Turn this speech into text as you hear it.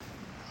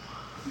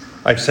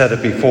I've said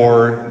it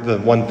before, the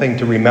one thing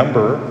to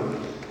remember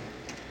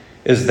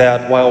is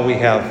that while we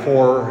have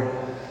four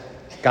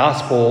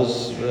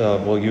Gospels,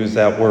 we'll use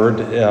that word,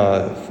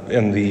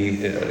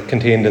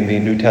 contained in the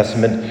New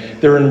Testament,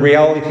 there in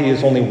reality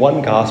is only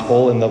one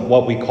Gospel, and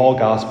what we call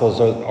Gospels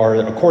are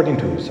according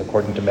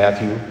to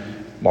Matthew,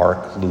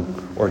 Mark,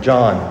 Luke, or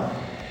John.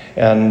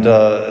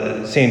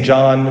 And St.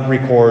 John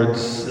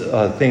records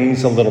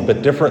things a little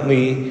bit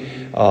differently,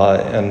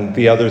 and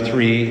the other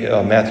three,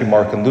 Matthew,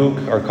 Mark, and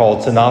Luke, are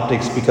called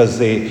synoptics because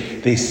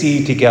they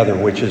see together,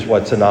 which is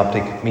what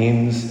synoptic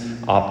means.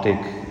 Optic,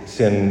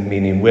 syn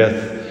meaning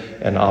with,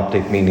 and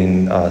optic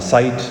meaning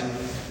sight.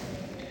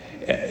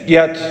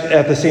 Yet,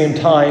 at the same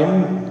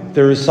time,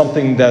 there is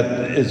something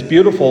that is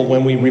beautiful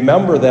when we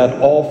remember that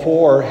all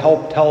four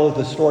help tell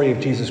the story of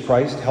Jesus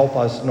Christ, help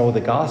us know the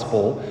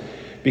gospel,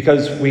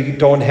 because we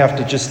don't have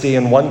to just stay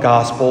in one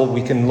gospel.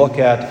 We can look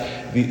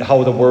at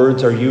how the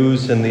words are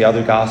used in the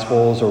other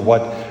gospels, or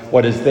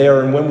what is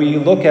there. And when we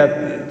look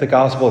at the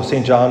Gospel of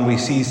St. John, we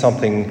see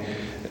something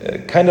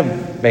kind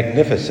of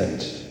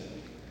magnificent.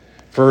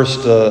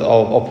 First,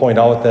 I'll point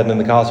out that in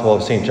the Gospel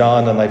of St.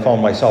 John, and I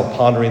found myself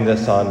pondering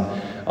this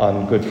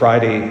on Good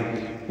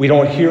Friday, we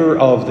don't hear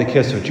of the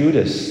kiss of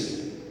Judas.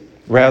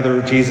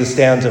 Rather, Jesus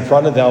stands in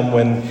front of them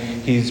when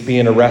he's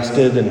being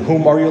arrested, and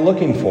whom are you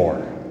looking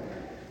for?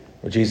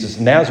 Well, Jesus,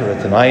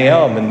 Nazareth, and I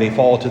am, and they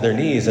fall to their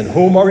knees. And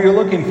whom are you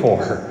looking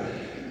for?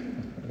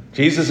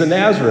 Jesus of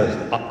Nazareth.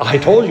 I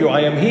told you I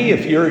am he.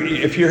 If you're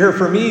here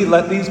for me,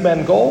 let these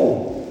men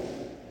go.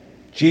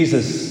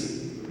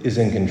 Jesus is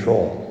in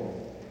control.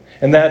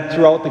 And that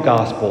throughout the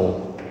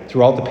gospel,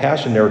 throughout the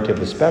Passion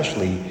narrative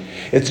especially,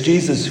 it's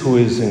Jesus who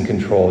is in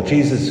control.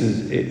 Jesus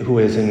who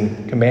is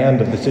in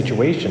command of the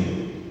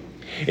situation.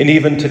 And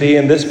even today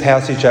in this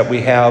passage that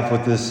we have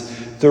with this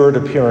third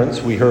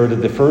appearance, we heard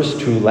of the first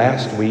two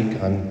last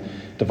week on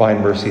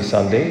Divine Mercy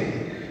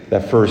Sunday.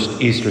 That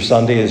first Easter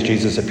Sunday as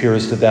Jesus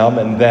appears to them,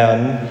 and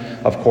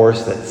then, of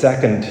course, that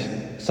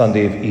second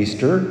Sunday of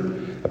Easter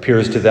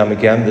appears to them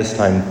again, this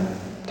time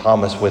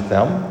Thomas with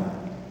them.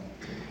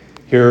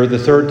 Here the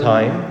third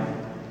time,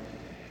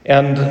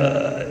 and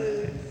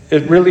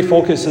it really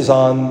focuses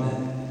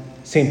on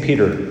St.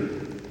 Peter.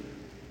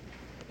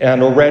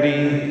 And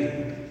already,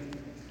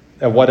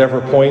 at whatever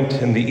point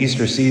in the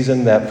Easter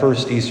season, that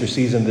first Easter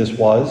season this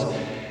was,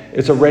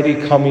 it's already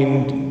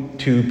coming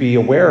to be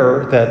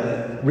aware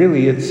that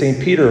really it's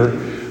St. Peter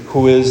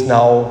who is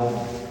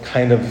now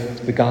kind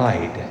of the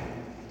guide.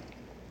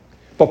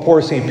 But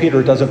poor St.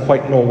 Peter doesn't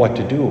quite know what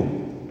to do.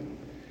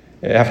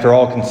 After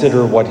all,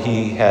 consider what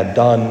he had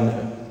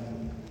done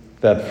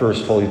that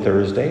first Holy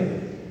Thursday.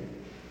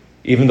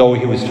 Even though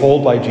he was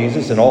told by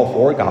Jesus in all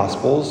four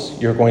Gospels,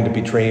 you're going to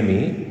betray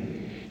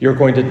me. You're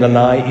going to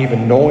deny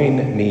even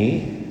knowing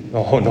me.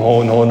 Oh, no,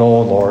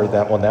 Lord,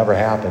 that will never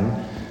happen.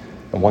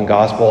 In one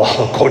Gospel,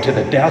 I'll go to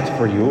the death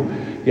for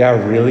you. Yeah,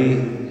 really?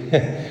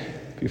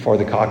 Before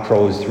the cock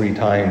crows 3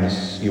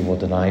 times, you will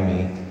deny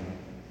me.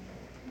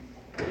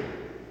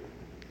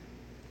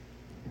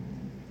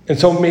 And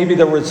so maybe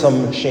there was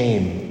some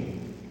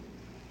shame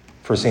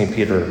for St.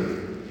 Peter,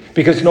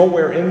 because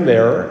nowhere in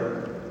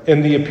there,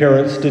 in the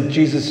appearance, did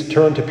Jesus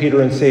turn to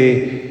Peter and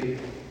say,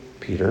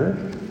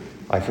 Peter,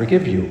 I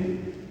forgive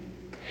you.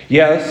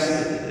 Yes,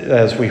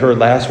 as we heard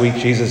last week,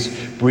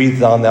 Jesus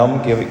breathed on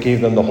them,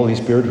 gave them the Holy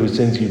Spirit, whose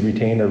sins you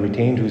retain are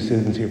retained, whose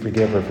sins you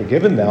forgive are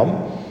forgiven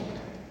them.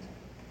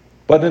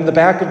 But in the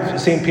back of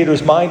St.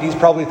 Peter's mind, he's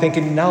probably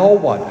thinking, now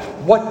what?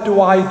 What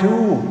do I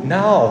do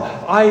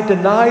now? I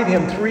denied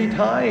him 3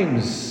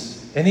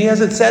 times, and he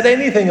hasn't said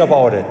anything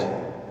about it.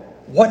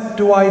 What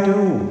do I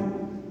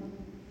do?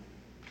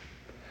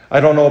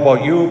 I don't know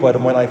about you, but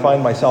when I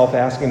find myself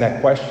asking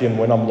that question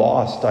when I'm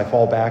lost, I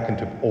fall back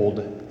into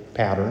old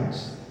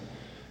patterns.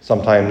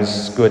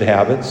 Sometimes good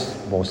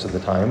habits, most of the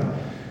time.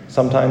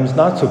 Sometimes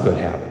not so good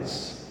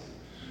habits.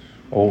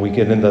 Oh, we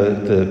get into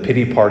the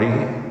pity party.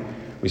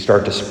 We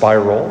start to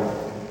spiral.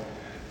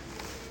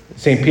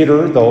 St.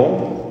 Peter,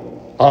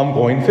 though, I'm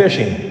going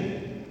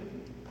fishing.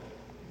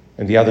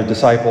 And the other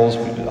disciples,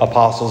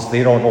 apostles,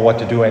 they don't know what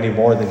to do any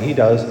more than he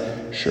does.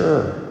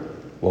 Sure,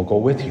 we'll go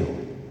with you.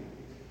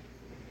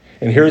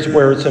 And here's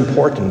where it's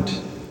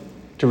important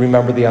to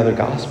remember the other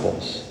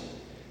Gospels.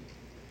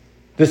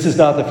 This is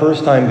not the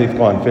first time they've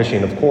gone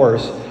fishing, of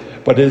course,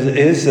 but it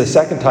is the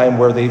second time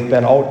where they've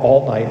been out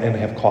all night and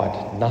have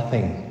caught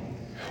nothing.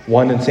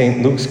 One in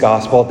St. Luke's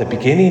Gospel at the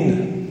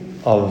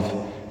beginning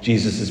of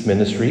Jesus'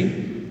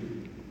 ministry.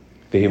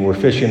 They were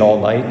fishing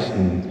all night,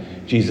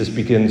 and Jesus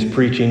begins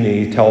preaching.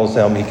 And he tells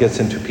them, he gets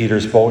into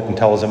Peter's boat and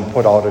tells them,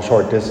 put out a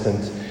short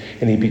distance,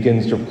 and he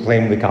begins to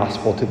proclaim the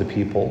gospel to the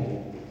people.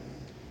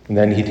 And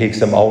then he takes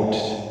them out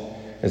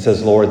and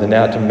says, Lord, the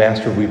net and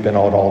Master, we've been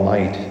out all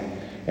night,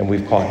 and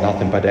we've caught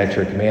nothing but at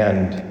your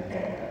command.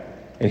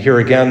 And here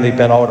again, they've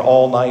been out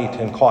all night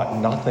and caught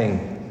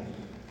nothing.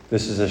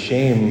 This is a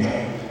shame.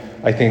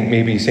 I think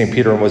maybe St.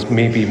 Peter was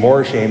maybe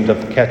more ashamed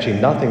of catching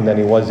nothing than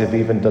he was of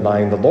even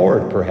denying the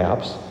Lord,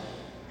 perhaps.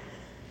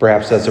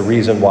 Perhaps that's a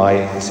reason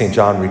why St.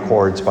 John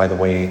records, by the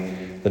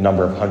way, the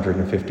number of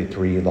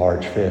 153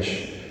 large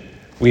fish.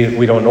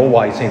 We don't know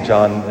why St.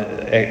 John,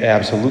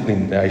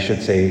 absolutely, I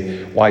should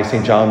say, why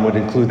St. John would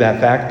include that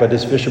fact, but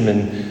as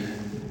fishermen,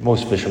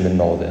 most fishermen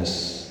know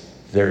this.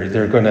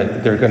 They're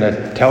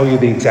gonna tell you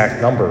the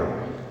exact number,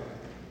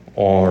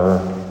 or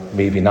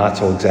maybe not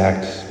so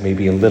exact,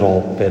 maybe a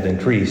little bit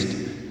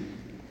increased.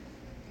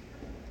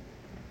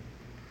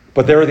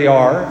 But there they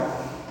are.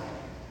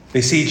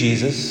 They see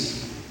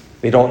Jesus.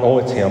 They don't know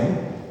it's him.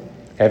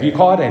 Have you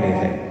caught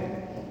anything?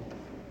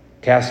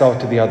 Cast out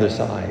to the other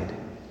side.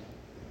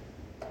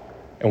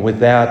 And with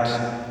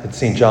that, it's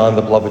St. John,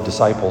 the beloved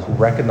disciple, who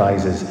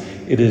recognizes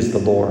it is the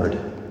Lord.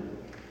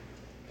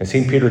 And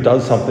St. Peter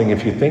does something,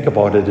 if you think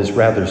about it, is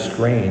rather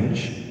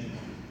strange.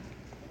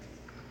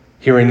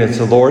 Hearing it's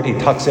the Lord, he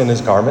tucks in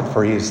his garment,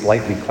 for he is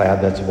lightly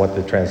clad. That's what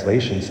the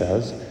translation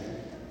says.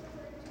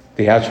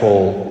 The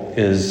actual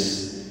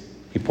is,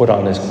 he put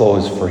on his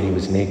clothes, for he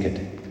was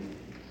naked.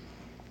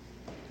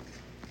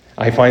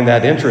 I find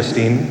that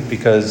interesting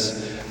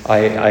because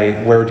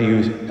where do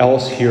you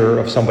else hear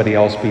of somebody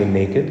else being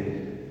naked?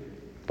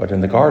 But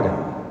in the garden,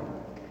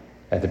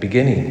 at the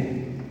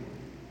beginning,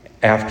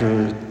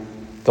 after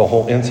the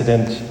whole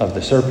incident of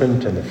the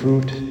serpent and the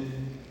fruit.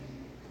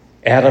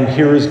 Adam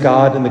hears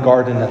God in the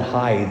garden and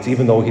hides,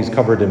 even though he's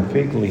covered in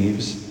fig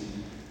leaves.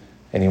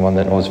 Anyone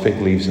that knows fig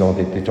leaves know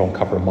that they don't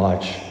cover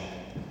much.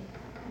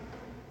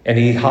 And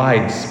he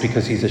hides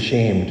because he's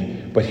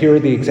ashamed. But here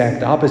the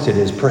exact opposite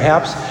is.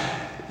 Perhaps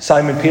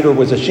Simon Peter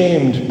was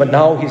ashamed, but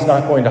now he's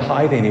not going to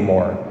hide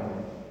anymore.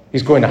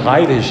 He's going to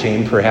hide his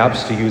shame,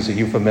 perhaps, to use a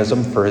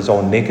euphemism for his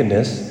own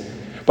nakedness.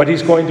 But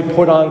he's going to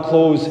put on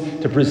clothes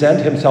to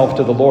present himself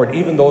to the Lord,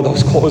 even though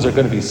those clothes are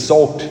going to be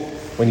soaked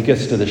when he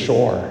gets to the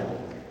shore.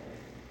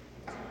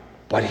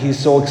 But he's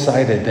so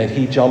excited that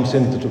he jumps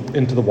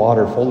into the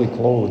water fully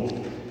clothed,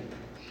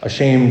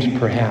 ashamed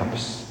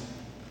perhaps,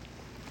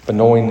 but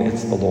knowing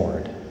it's the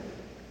Lord.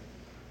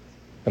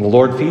 And the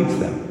Lord feeds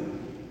them.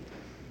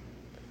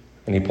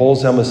 And he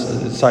pulls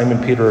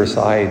Simon Peter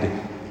aside.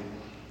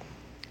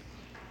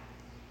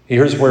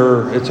 Here's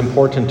where it's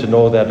important to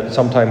know that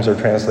sometimes our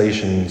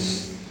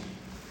translations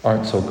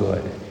aren't so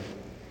good.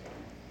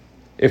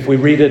 If we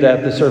read it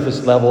at the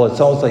surface level, it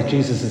sounds like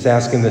Jesus is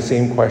asking the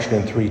same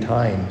question 3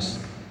 times.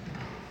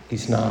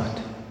 He's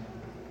not.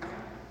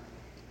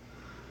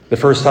 The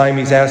first time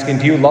he's asking,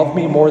 do you love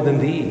me more than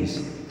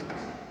these?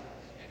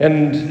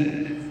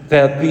 And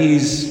that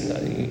these,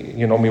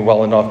 you know me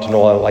well enough to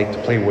know I like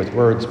to play with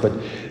words, but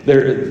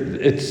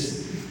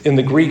it's in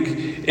the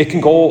Greek, it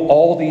can go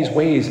all these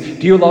ways.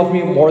 Do you love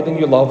me more than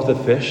you love the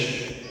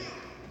fish,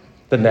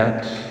 the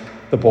net,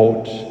 the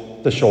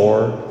boat, the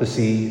shore, the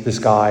sea, the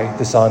sky,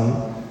 the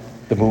sun,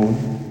 the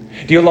moon?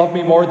 Do you love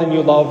me more than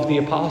you love the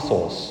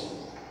apostles?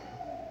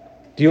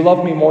 Do you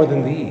love me more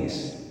than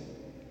these?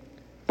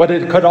 But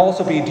it could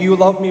also be, do you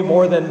love me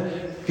more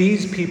than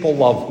these people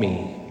love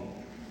me?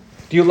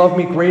 Do you love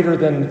me greater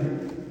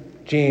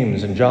than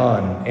James and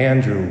John,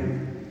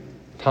 Andrew,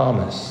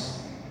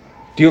 Thomas?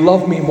 Do you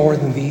love me more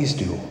than these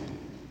do?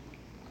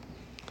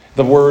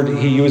 The word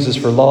he uses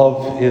for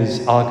love is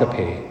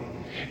agape.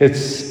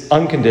 It's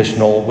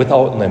unconditional,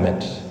 without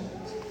limit,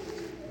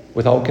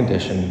 without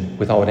condition,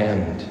 without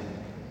end.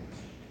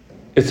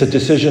 It's a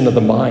decision of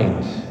the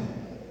mind,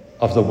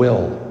 of the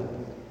will.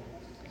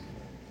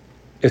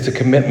 It's a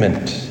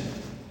commitment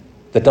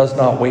that does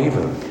not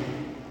waver.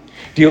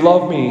 Do you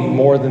love me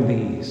more than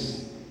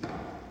these?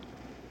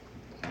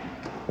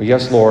 Well,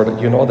 yes, Lord,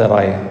 you know that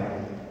I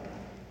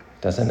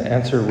doesn't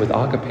answer with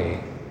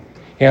agape.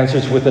 He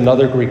answers with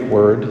another Greek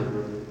word,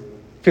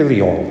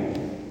 phileo,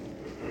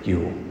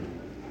 you.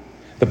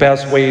 The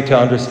best way to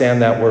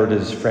understand that word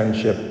is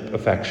friendship,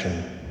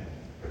 affection.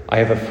 I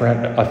have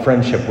a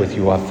friendship with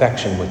you,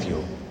 affection with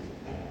you.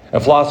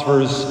 And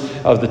philosophers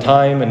of the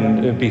time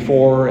and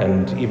before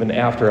and even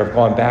after have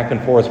gone back and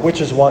forth.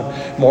 Which is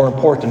what more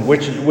important?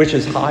 Which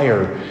is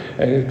higher?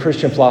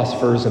 Christian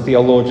philosophers and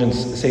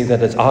theologians say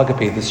that it's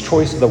agape, this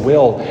choice of the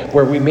will,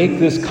 where we make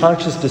this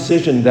conscious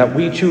decision that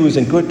we choose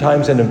in good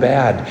times and in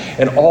bad,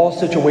 in all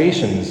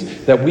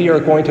situations, that we are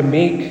going to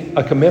make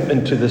a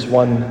commitment to this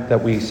one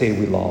that we say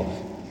we love.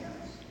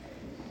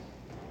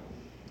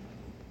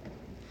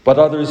 But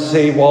others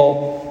say,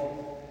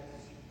 well,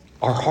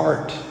 our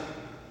heart,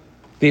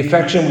 the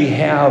affection we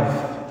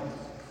have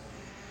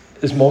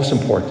is most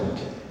important.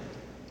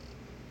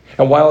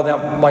 And while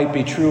that might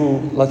be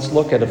true, let's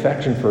look at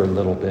affection for a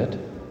little bit.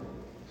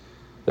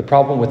 The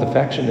problem with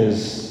affection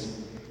is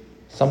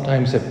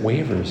sometimes it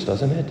wavers,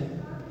 doesn't it?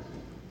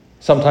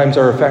 Sometimes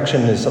our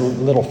affection is a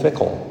little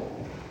fickle.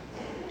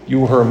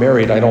 You who are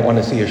married, I don't want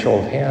to see a show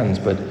of hands,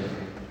 but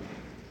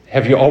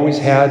have you always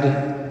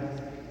had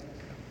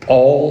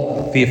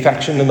all the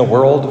affection in the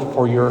world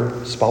for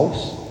your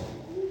spouse?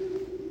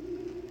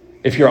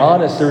 If you're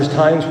honest, there's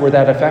times where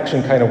that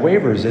affection kind of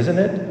wavers, isn't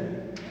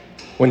it?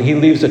 When he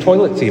leaves the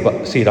toilet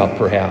seat up,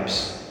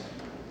 perhaps.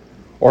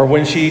 Or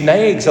when she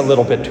nags a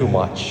little bit too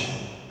much.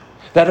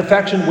 That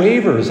affection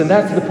wavers, and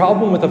that's the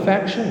problem with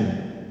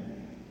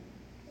affection.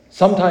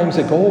 Sometimes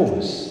it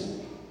goes.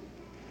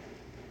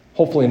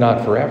 Hopefully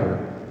not forever.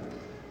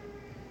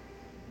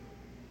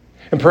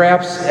 And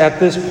perhaps at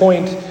this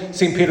point,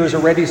 St. Peter's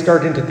already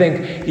starting to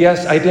think,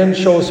 yes, I didn't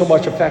show so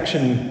much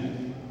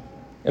affection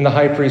in the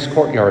high priest's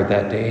courtyard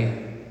that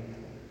day.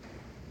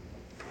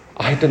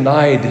 I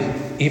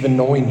denied even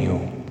knowing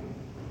you.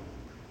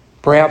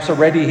 Perhaps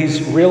already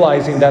he's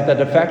realizing that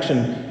that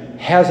affection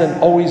hasn't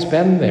always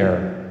been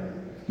there,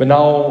 but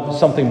now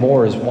something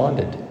more is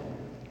wanted.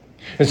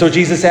 And so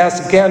Jesus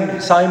asks again,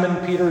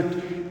 Simon Peter,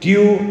 do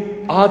you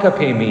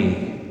agape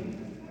me?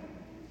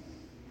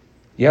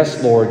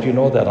 Yes, Lord, you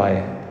know that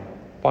I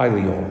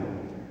phileo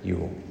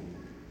you.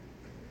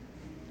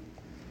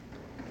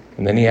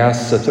 And then he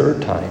asks a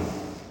third time,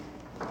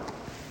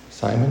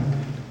 Simon,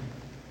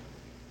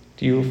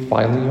 do you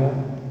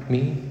phileo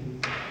me?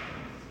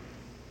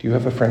 Do you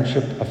have a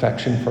friendship,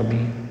 affection for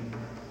me?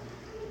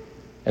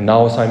 And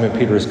now Simon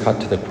Peter is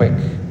cut to the quick.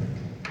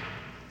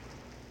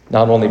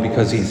 Not only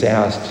because he's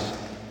asked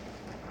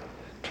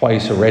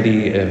twice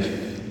already if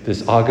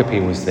this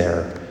agape was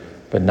there,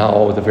 but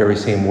now the very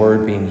same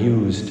word being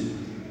used,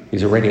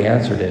 he's already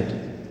answered it.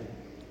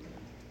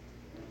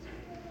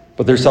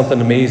 But there's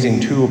something amazing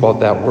too about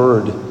that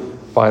word,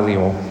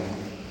 phileo.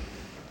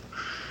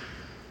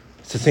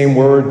 It's the same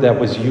word that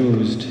was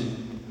used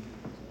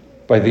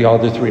by the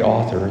other three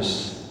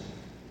authors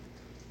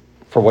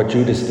for what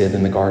Judas did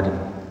in the garden.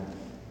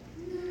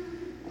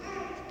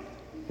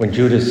 When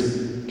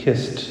Judas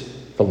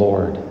kissed the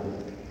Lord,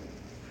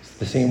 it's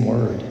the same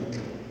word.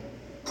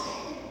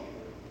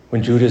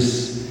 When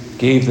Judas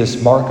gave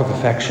this mark of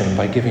affection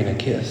by giving a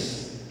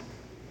kiss.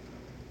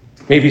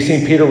 Maybe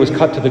St. Peter was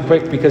cut to the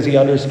quick because he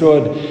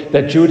understood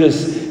that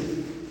Judas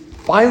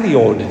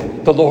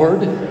phileoed the Lord,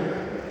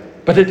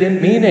 but it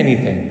didn't mean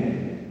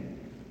anything.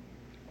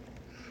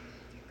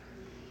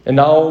 And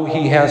now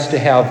he has to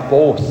have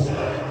both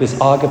this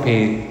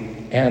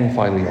agape and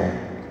phileo.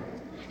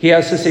 He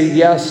has to say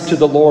yes to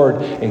the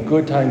Lord in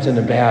good times and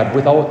in bad,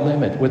 without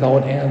limit,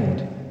 without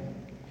end.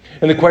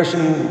 And the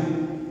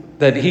question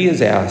that he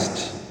is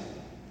asked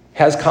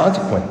has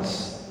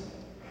consequence.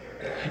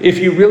 If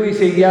you really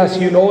say yes,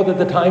 you know that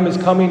the time is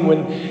coming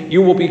when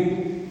you will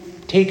be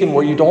taken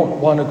where you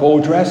don't want to go,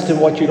 dressed in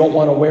what you don't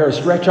want to wear,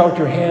 stretch out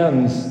your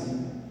hands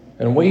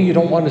in a way you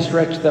don't want to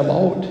stretch them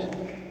out.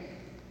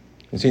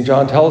 And St.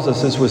 John tells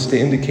us this was to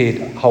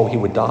indicate how he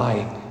would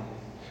die.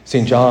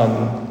 St.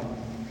 John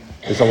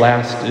is the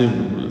last,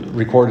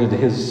 recorded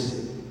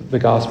the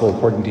gospel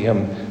according to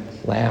him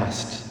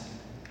last,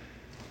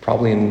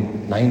 probably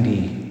in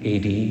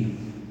 90 AD.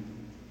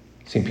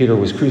 St. Peter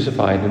was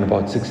crucified in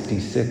about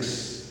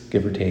 66,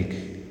 give or take,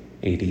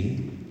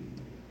 AD.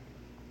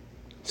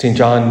 St.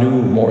 John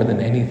knew more than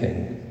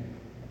anything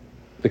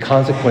the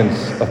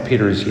consequence of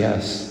Peter's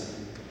yes.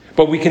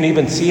 But we can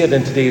even see it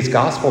in today's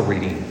gospel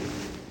reading.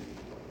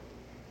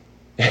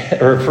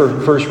 Or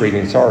first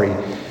reading, sorry.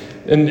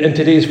 In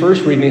today's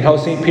first reading, how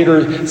St.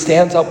 Peter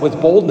stands up with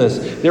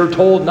boldness. They're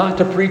told not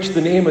to preach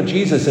the name of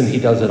Jesus, and he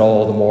does it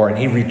all the more, and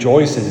he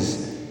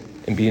rejoices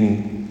in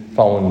being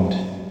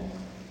found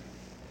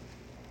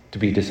to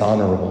be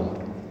dishonorable,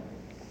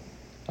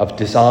 of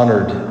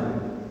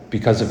dishonored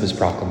because of his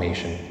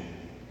proclamation.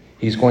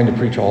 He's going to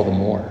preach all the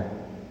more.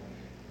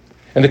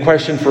 And the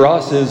question for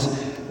us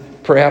is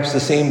perhaps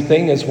the same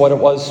thing as what it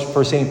was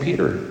for St.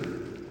 Peter.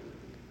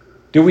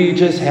 Do we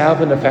just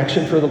have an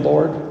affection for the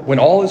Lord? When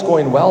all is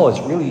going well, it's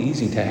really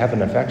easy to have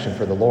an affection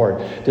for the Lord,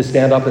 to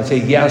stand up and say,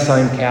 yes,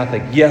 I'm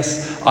Catholic.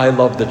 Yes, I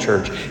love the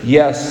church.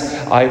 Yes,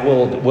 I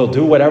will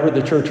do whatever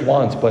the church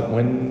wants. But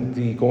when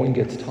the going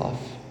gets tough,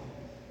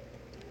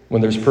 when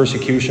there's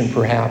persecution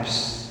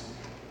perhaps,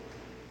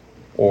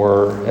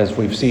 or as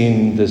we've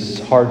seen this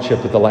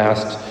hardship of the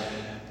last,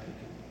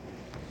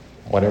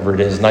 whatever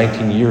it is,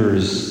 19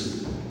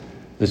 years,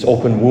 this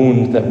open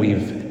wound that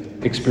we've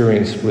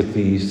experienced with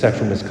the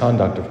sexual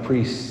misconduct of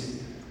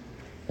priests,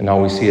 and now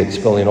we see it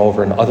spilling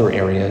over in other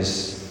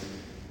areas,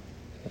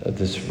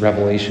 this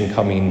revelation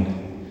coming.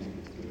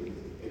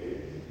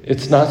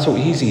 It's not so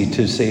easy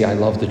to say I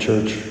love the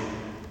church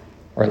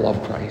or I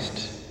love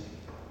Christ.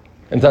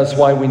 And that's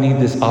why we need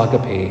this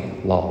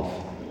agape love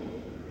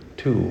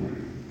too,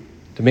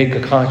 to make a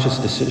conscious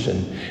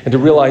decision and to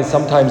realize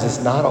sometimes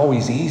it's not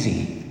always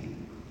easy,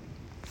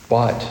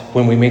 but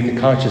when we make the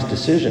conscious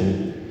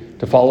decision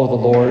to follow the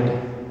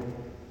Lord,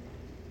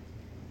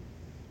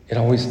 it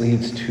always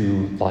leads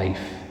to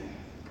life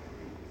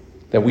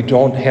that we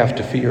don't have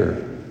to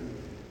fear.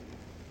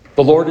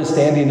 The Lord is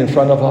standing in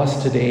front of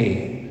us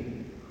today,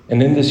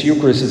 and in this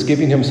Eucharist is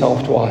giving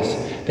himself to us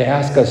to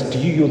ask us, do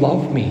you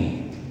love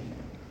me?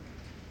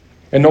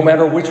 And no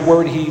matter which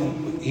word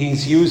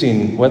he's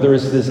using, whether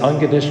it's this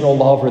unconditional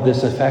love or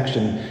this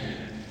affection,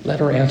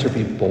 let our answer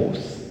be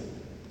both.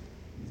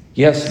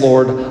 Yes,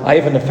 Lord, I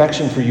have an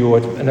affection for you,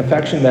 an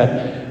affection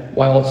that,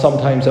 while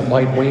sometimes it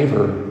might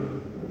waver,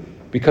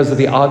 because of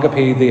the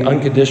agape, the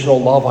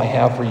unconditional love I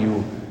have for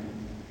you,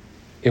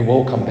 it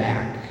will come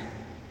back.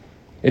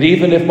 And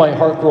even if my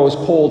heart grows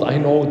cold, I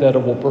know that it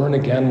will burn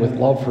again with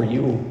love for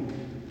you,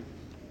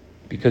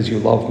 because you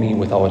love me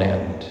without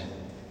end.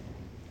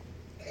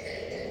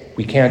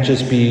 We can't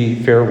just be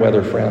fair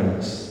weather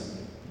friends.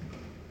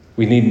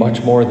 We need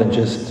much more than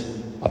just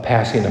a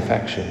passing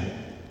affection.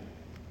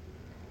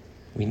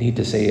 We need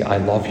to say, I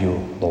love you,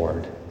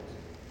 Lord,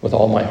 with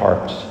all my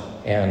heart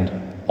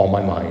and all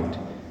my mind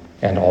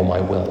and all my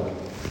will.